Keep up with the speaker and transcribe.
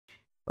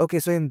Okay,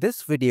 so in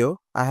this video,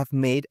 I have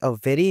made a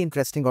very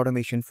interesting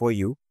automation for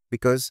you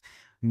because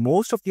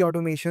most of the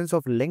automations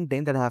of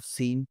LinkedIn that I have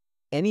seen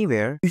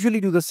anywhere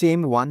usually do the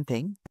same one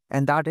thing,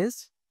 and that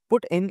is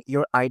put in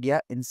your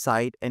idea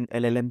inside an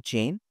LLM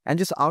chain and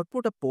just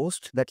output a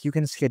post that you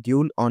can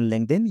schedule on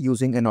LinkedIn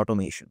using an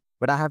automation.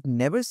 But I have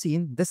never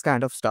seen this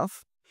kind of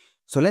stuff.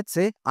 So let's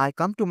say I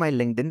come to my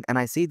LinkedIn and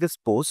I see this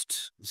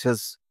post, which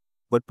is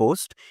good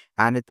post,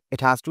 and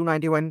it has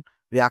 291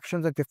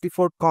 reactions and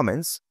 54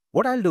 comments.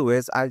 What I'll do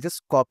is I'll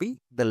just copy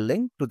the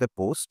link to the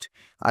post.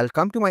 I'll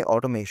come to my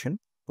automation,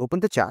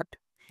 open the chat,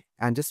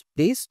 and just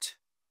paste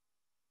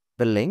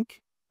the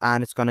link,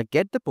 and it's going to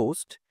get the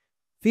post,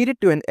 feed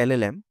it to an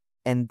LLM,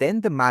 and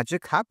then the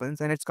magic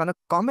happens and it's going to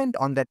comment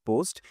on that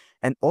post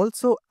and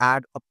also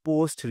add a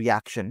post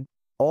reaction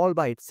all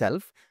by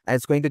itself. And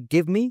it's going to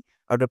give me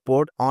a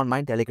report on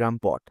my Telegram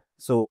bot.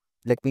 So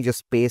let me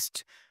just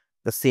paste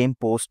the same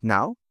post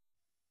now.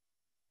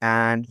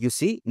 And you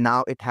see,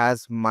 now it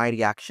has my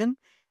reaction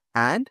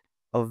and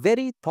a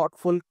very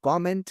thoughtful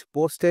comment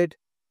posted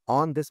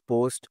on this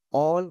post,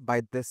 all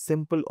by this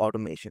simple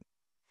automation.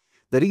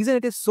 The reason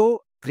it is so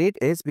great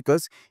is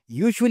because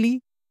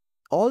usually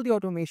all the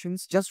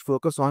automations just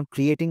focus on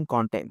creating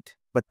content,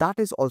 but that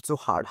is also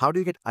hard. How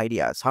do you get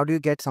ideas? How do you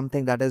get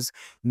something that is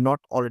not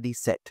already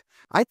set?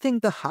 I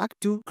think the hack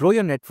to grow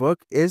your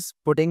network is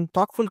putting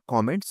thoughtful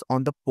comments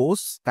on the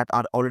posts that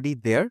are already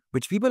there,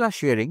 which people are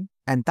sharing,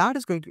 and that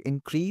is going to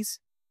increase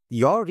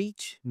your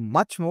reach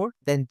much more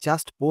than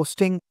just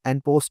posting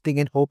and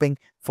hoping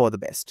for the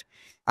best.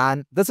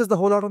 And this is the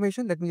whole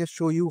automation. Let me just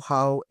show you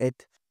how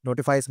it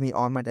notifies me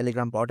on my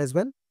Telegram bot as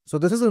well. So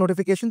this is the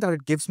notification that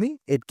it gives me.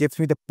 It gives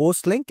me the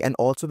post link and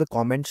also the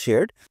comment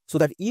shared, so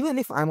that even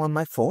if I'm on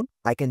my phone,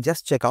 I can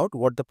just check out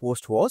what the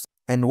post was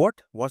and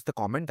what was the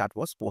comment that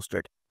was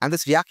posted. And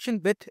this reaction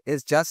bit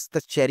is just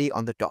the cherry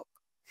on the top.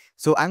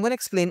 So I'm going to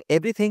explain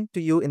everything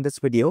to you in this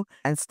video,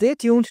 and stay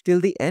tuned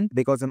till the end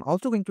because I'm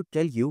also going to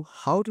tell you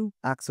how to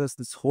access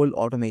this whole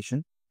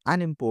automation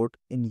and import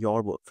in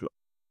your workflow.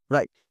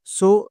 Right.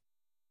 So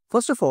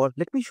first of all,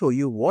 let me show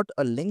you what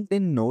a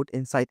LinkedIn node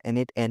inside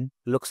n8n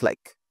looks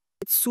like.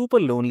 It's super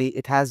lonely.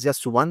 It has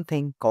just one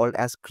thing called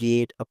as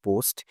create a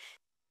post,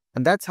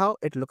 and that's how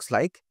it looks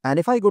like. And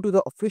if I go to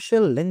the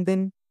official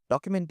LinkedIn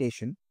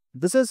documentation,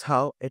 this is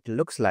how it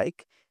looks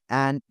like.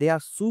 And they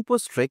are super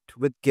strict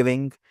with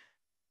giving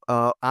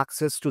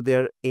access to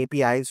their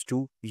APIs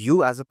to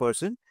you as a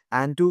person,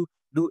 and to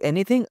do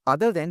anything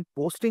other than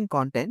posting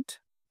content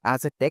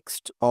as a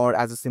text or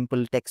as a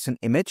simple text and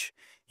image,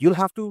 you'll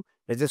have to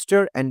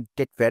register and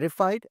get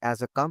verified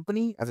as a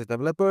company, as a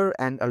developer,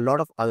 and a lot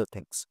of other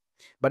things.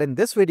 But in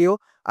this video,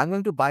 I'm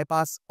going to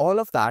bypass all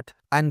of that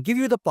and give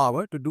you the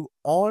power to do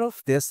all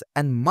of this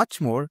and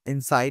much more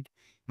inside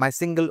my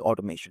single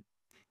automation.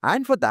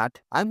 And for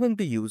that, I'm going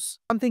to use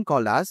something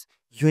called as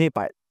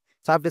Unipile.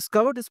 So I've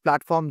discovered this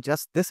platform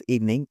just this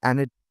evening and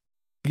it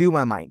blew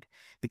my mind,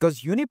 because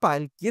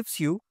Unipile gives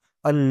you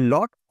a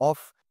lot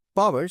of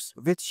powers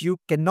which you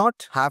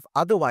cannot have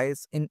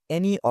otherwise in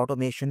any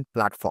automation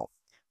platform.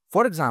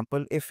 For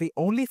example, if we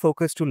only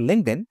focus to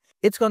LinkedIn,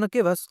 it's going to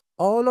give us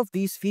all of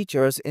these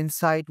features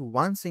inside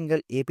one single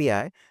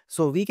API.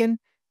 So we can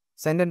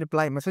send and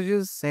reply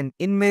messages, send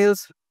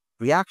emails,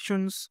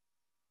 reactions,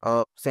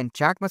 send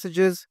chat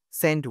messages,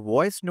 send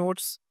voice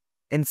notes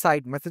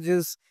inside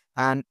messages,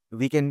 and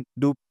we can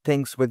do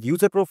things with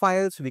user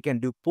profiles, we can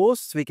do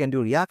posts, we can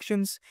do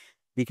reactions,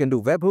 we can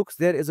do webhooks.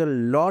 There is a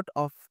lot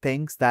of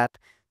things that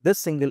this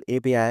single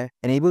API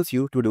enables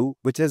you to do,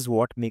 which is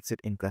what makes it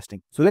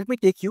interesting. So let me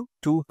take you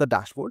to the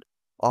dashboard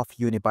of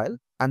Unipile,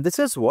 and this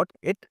is what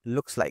it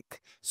looks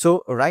like.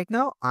 So right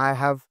now I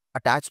have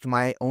attached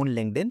my own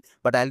LinkedIn,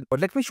 but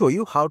let me show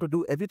you how to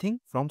do everything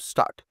from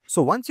start.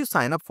 So once you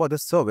sign up for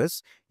this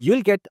service,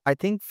 you'll get, I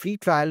think, free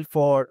trial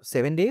for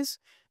 7 days,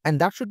 and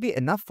that should be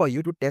enough for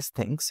you to test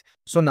things.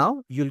 So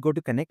now you'll go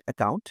to connect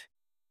account,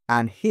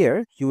 and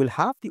here you will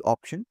have the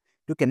option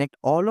to connect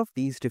all of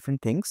these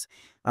different things.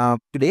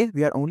 Today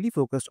we are only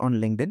focused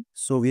on LinkedIn,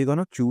 so we're going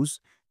to choose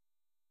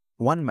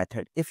one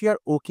method. If you are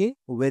okay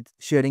with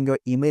sharing your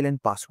email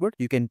and password,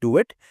 you can do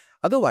it.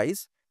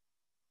 Otherwise,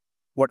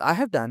 what I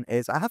have done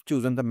is I have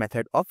chosen the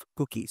method of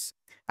cookies.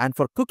 And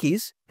for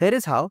cookies, here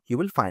is how you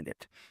will find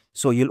it.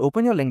 So you'll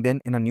open your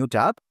LinkedIn in a new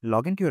tab,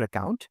 log into your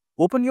account,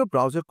 open your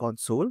browser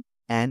console,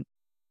 and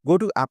go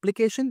to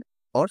application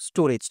or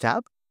storage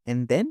tab,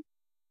 and then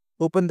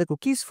open the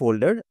cookies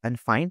folder and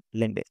find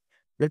LinkedIn.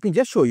 Let me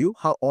just show you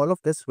how all of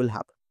this will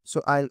happen.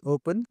 So I'll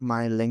open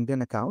my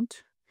LinkedIn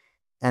account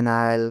and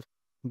I'll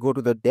go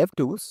to the dev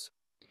tools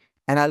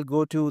and I'll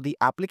go to the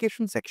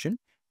application section,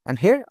 and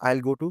here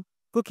I'll go to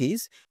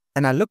cookies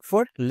and I'll look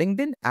for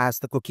LinkedIn as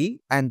the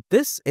cookie, and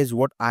this is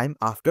what I'm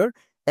after,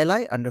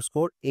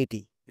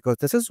 li_80, because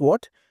this is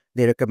what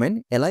they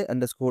recommend,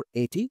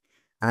 li_80,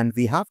 and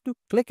we have to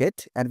click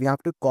it and we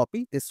have to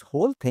copy this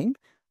whole thing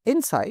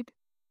inside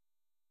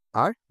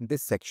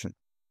this section,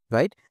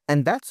 right?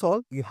 And that's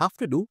all you have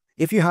to do.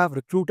 If you have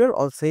Recruiter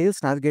or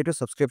Sales Navigator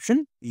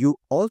subscription, you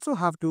also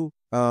have to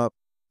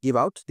give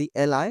out the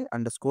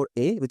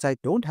li_a, which I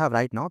don't have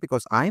right now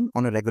because I'm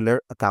on a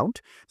regular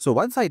account. So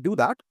once I do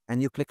that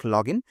and you click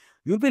login,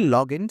 you'll be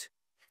logged in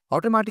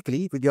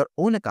automatically with your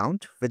own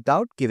account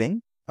without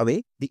giving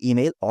away the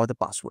email or the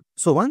password.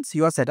 So once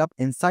you are set up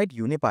inside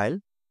Unipile,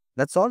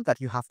 that's all that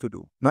you have to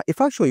do. Now,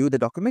 if I show you the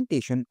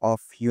documentation of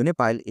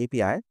Unipile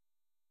API,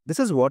 this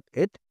is what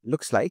it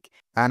looks like.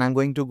 And I'm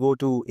going to go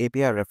to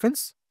API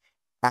reference,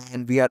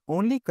 and we are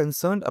only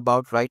concerned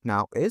about right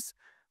now is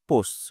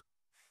posts.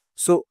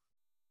 So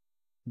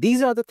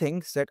these are the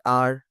things that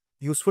are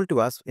useful to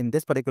us in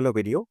this particular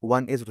video.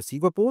 One is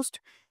receive a post,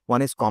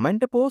 one is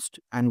comment a post,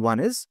 and one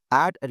is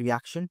add a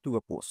reaction to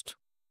a post,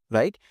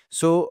 right?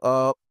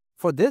 So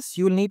for this,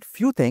 you'll need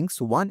few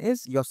things. One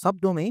is your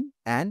subdomain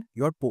and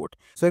your port.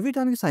 So every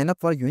time you sign up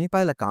for a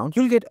Unipile account,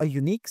 you'll get a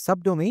unique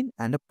subdomain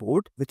and a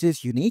port, which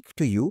is unique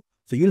to you.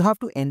 So you'll have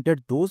to enter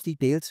those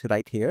details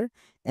right here,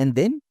 and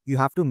then you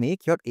have to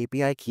make your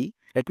API key.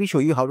 Let me show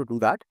you how to do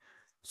that.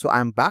 So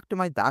I'm back to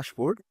my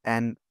dashboard,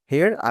 and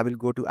here I will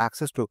go to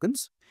access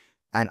tokens,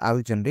 and I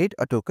will generate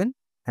a token,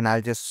 and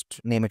I'll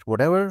just name it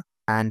whatever,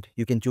 and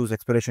you can choose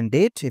expiration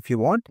date if you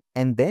want.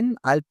 And then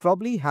I'll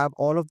probably have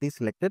all of these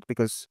selected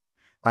because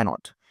why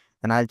not?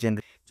 And I'll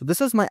generate. So this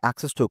is my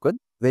access token,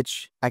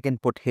 which I can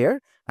put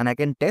here, and I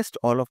can test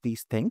all of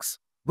these things,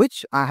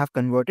 which I have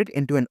converted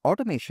into an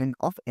automation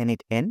of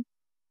n8n.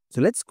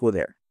 So let's go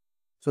there.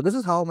 So this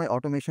is how my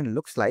automation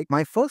looks like.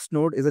 My first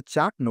node is a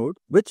chat node,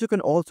 which you can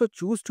also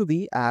choose to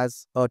be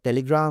as a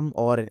Telegram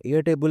or an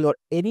Airtable or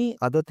any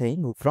other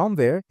thing, from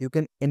where you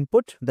can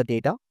input the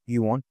data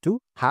you want to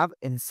have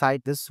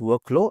inside this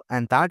workflow.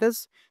 And that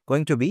is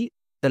going to be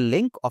the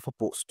link of a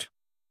post,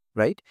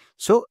 right?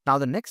 So now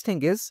the next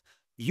thing is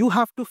you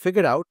have to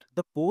figure out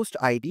the post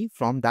ID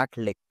from that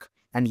link.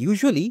 And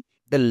usually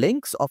the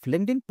links of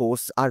LinkedIn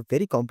posts are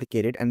very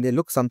complicated, and they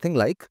look something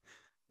like,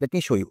 let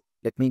me show you.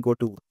 Let me go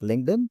to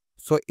LinkedIn.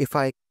 So if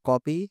I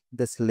copy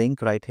this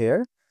link right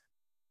here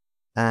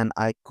and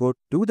I go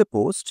to the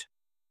post,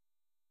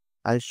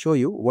 I'll show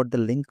you what the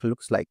link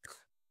looks like.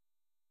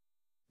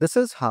 This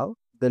is how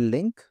the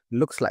link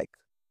looks like.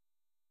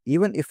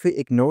 Even if we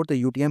ignore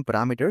the UTM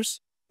parameters,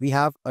 we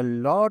have a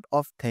lot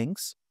of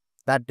things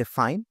that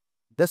define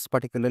this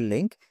particular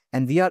link,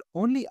 and we are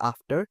only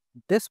after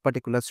this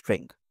particular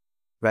string,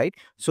 right?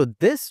 So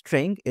this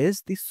string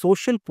is the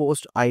social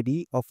post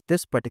ID of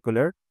this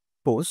particular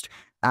post.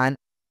 And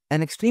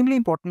an extremely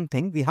important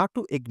thing, we have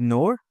to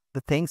ignore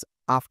the things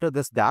after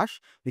this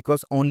dash,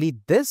 because only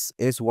this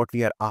is what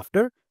we are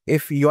after.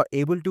 If you are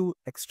able to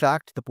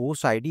extract the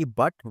post ID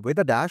but with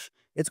a dash,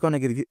 it's going to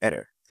give you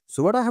error.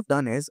 So what I have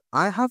done is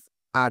I have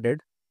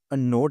added a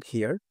node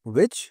here,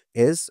 which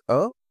is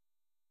a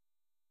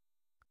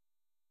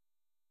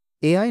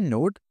AI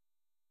node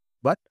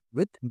but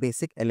with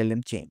basic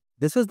LLM chain.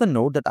 This is the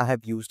node that I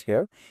have used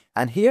here,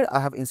 and here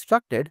I have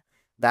instructed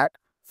that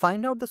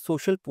find out the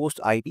social post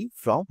ID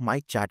from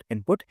my chat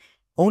input,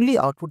 only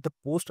output the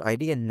post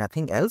ID and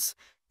nothing else.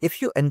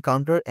 If you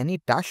encounter any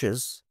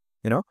dashes,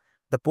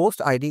 the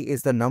post ID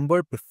is the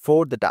number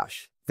before the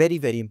dash. Very,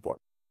 very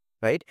important,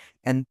 right?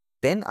 And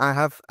then I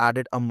have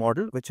added a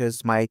model, which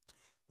is my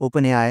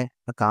OpenAI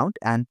account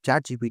and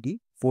ChatGPT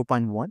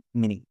 4.1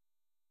 mini.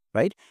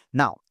 Right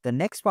now, the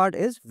next part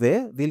is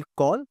where we'll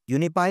call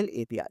Unipile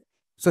API.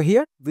 So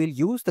here we'll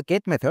use the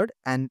get method,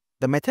 and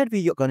the method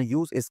we are going to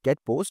use is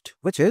get post,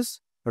 which is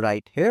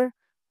right here,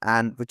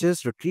 and which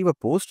is retrieve a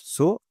post.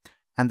 So,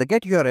 and the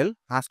get URL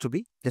has to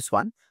be this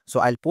one. So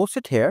I'll post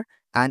it here,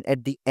 and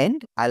at the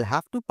end, I'll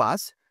have to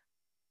pass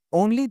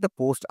only the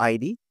post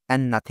ID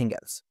and nothing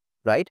else,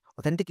 right?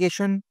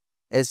 Authentication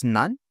is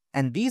none.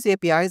 And these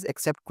APIs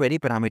accept query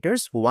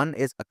parameters. One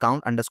is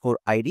account underscore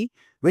ID,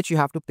 which you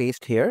have to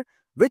paste here,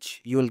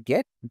 which you will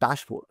get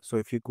dashboard. So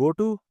if you go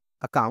to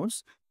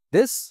accounts,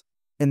 this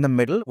in the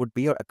middle would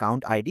be your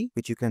account ID,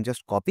 which you can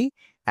just copy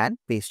and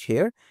paste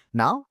here.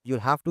 Now you'll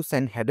have to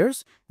send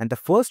headers, and the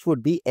first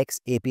would be X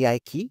API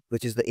key,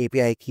 which is the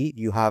API key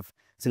you have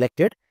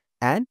selected,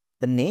 and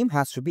the name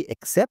has to be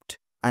accept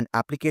and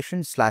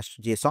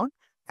application/JSON,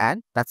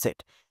 and that's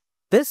it.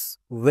 This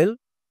will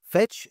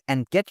fetch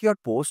and get your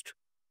post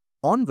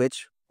on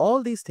which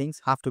all these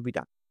things have to be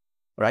done,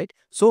 right?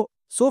 So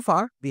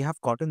far we have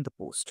gotten the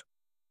post.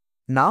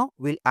 Now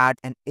we'll add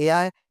an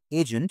AI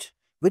agent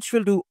which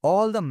will do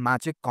all the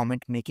magic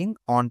comment making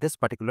on this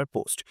particular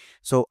post.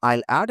 So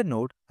I'll add a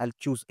node, I'll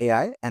choose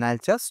AI, and I'll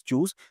just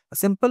choose a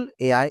simple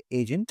AI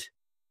agent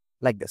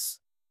like this,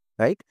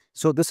 right?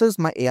 So this is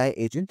my AI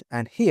agent,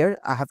 and here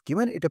I have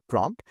given it a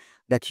prompt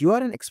that you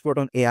are an expert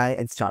on AI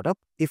and startup.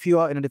 If you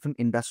are in a different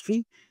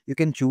industry, you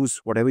can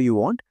choose whatever you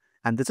want.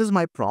 And this is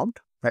my prompt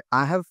that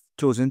I have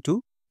chosen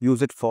to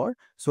use it for.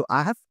 So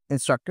I have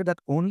instructed that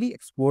only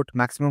export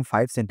maximum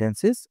 5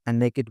 sentences and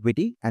make it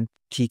witty and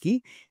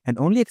cheeky, and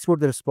only export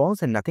the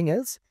response and nothing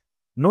else.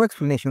 No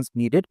explanations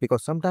needed,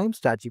 because sometimes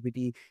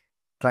ChatGPT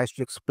tries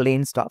to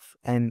explain stuff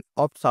and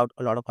opts out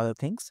a lot of other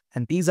things.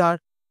 And these are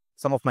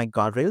some of my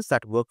guardrails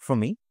that work for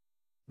me,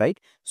 right?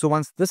 So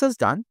once this is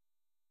done,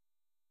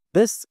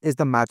 This is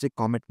the magic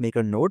comment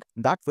maker node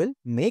that will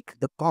make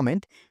the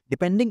comment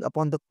depending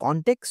upon the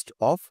context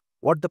of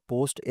what the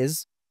post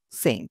is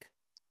saying,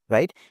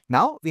 right?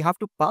 Now we have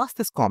to pass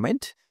this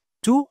comment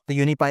to the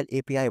Unipile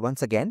API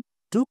once again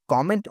to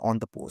comment on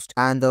the post.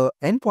 And the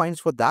endpoints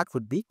for that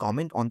would be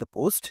comment on the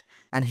post.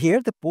 And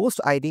here the post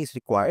ID is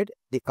required,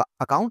 the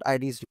account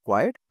ID is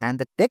required, and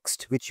the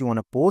text which you want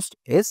to post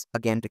is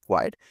again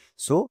required.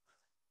 So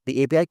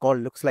the API call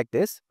looks like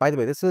this. By the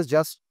way, this is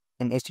just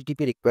an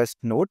HTTP request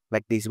node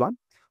like this one.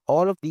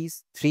 All of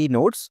these three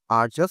nodes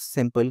are just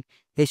simple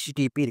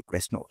HTTP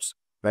request nodes,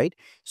 right?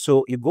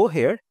 So you go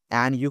here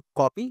and you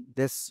copy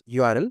this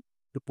URL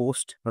to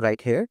post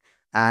right here.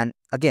 And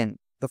again,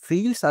 the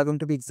fields are going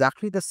to be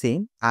exactly the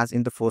same as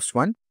in the first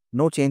one.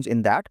 No change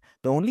in that.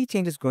 The only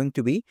change is going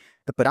to be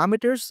the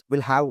parameters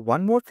will have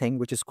one more thing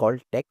which is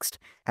called text,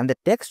 and the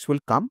text will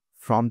come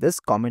from this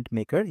comment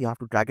maker. You have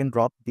to drag and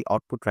drop the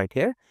output right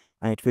here,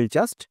 and it will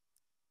just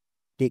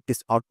take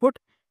this output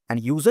and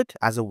use it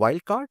as a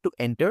wildcard to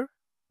enter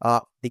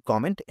the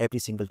comment every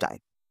single time,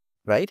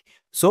 right?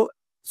 So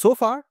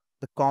far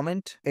the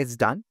comment is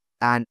done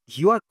and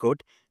you are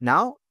good.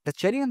 Now the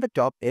cherry on the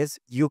top is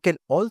you can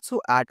also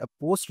add a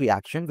post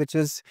reaction, which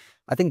is,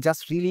 I think,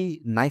 just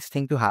really nice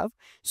thing to have.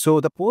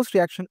 So the post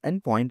reaction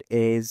endpoint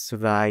is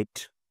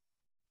right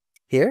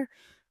here.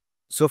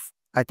 So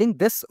I think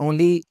this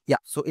only, yeah,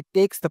 so it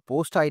takes the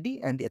post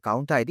ID and the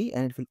account ID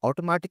and it will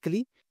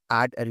automatically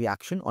add a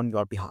reaction on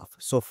your behalf.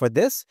 So for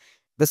this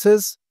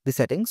is the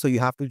setting. So you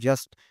have to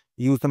just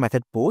use the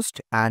method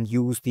post and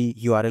use the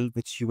URL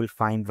which you will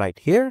find right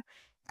here.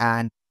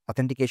 And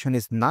authentication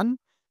is none.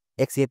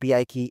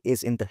 XAPI key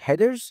is in the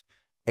headers,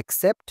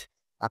 except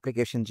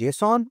application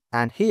JSON.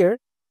 And here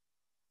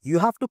you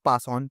have to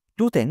pass on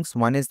two things.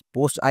 One is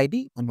post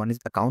ID and one is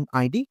account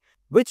ID,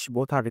 which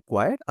both are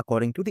required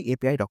according to the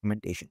API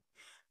documentation.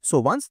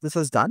 So once this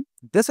is done,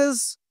 this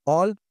is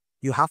all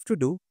you have to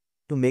do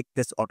to make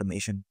this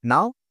automation.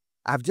 Now,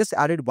 I've just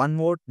added one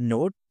more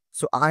node.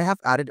 So I have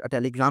added a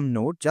Telegram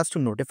node just to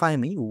notify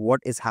me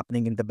what is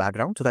happening in the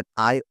background so that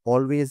I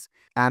always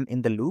am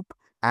in the loop.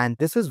 And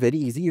this is very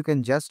easy. You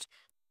can just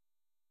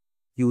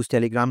use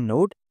Telegram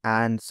node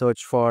and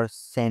search for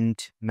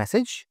send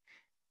message,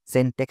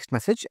 send text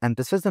message. And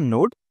this is the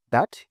node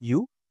that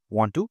you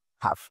want to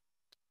have,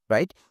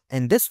 right?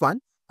 And this one,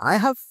 I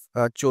have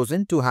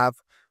chosen to have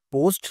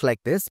post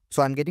like this.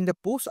 So I'm getting the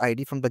post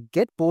ID from the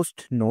get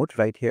post node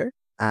right here.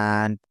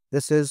 And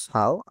this is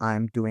how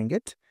I'm doing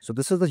it. So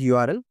this is the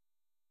URL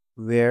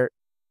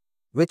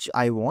which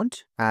I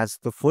want as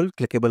the full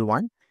clickable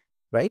one,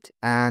 right?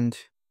 And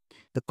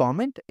the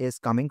comment is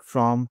coming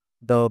from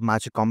the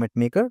magic comment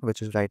maker,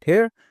 which is right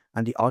here.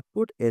 And the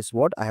output is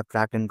what I have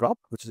dragged and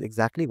dropped, which is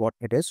exactly what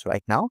it is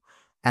right now.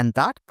 And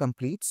that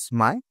completes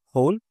my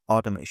whole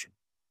automation,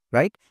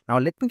 right? Now,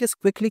 let me just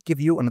quickly give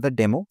you another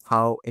demo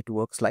how it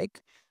works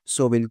like.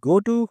 So we'll go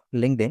to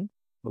LinkedIn.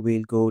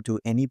 We'll go to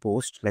any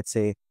post. Let's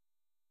say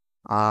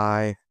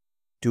I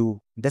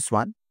do this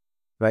one,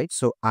 right?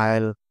 So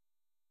I'll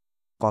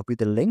copy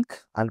the link.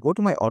 I'll go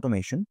to my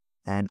automation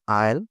and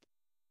I'll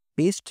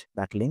paste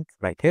that link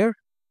right here.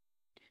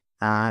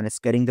 And it's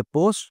getting the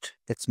post.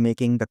 It's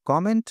making the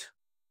comment.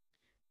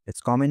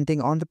 It's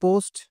commenting on the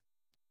post.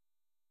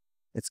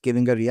 It's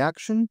giving a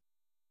reaction.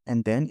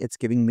 And then it's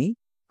giving me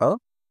a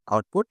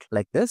output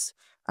like this.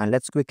 And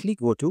let's quickly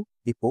go to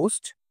the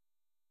post.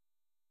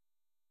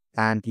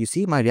 And you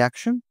see my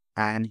reaction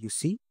and you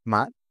see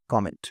my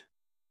comment.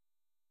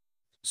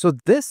 So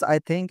this, I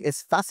think,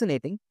 is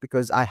fascinating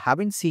because I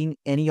haven't seen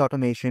any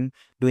automation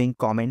doing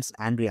comments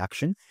and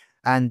reaction.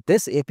 And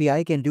this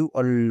API can do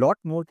a lot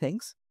more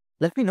things.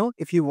 Let me know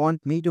if you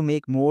want me to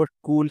make more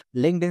cool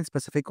LinkedIn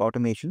specific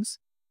automations,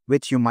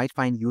 which you might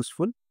find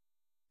useful.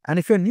 And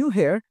if you're new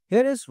here,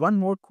 here is one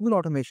more cool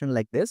automation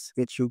like this,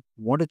 which you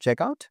want to check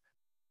out.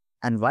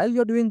 And while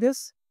you're doing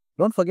this,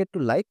 don't forget to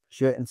like,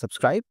 share, and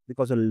subscribe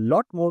because a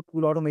lot more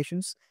cool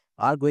automations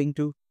are going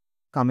to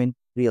come in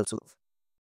real soon.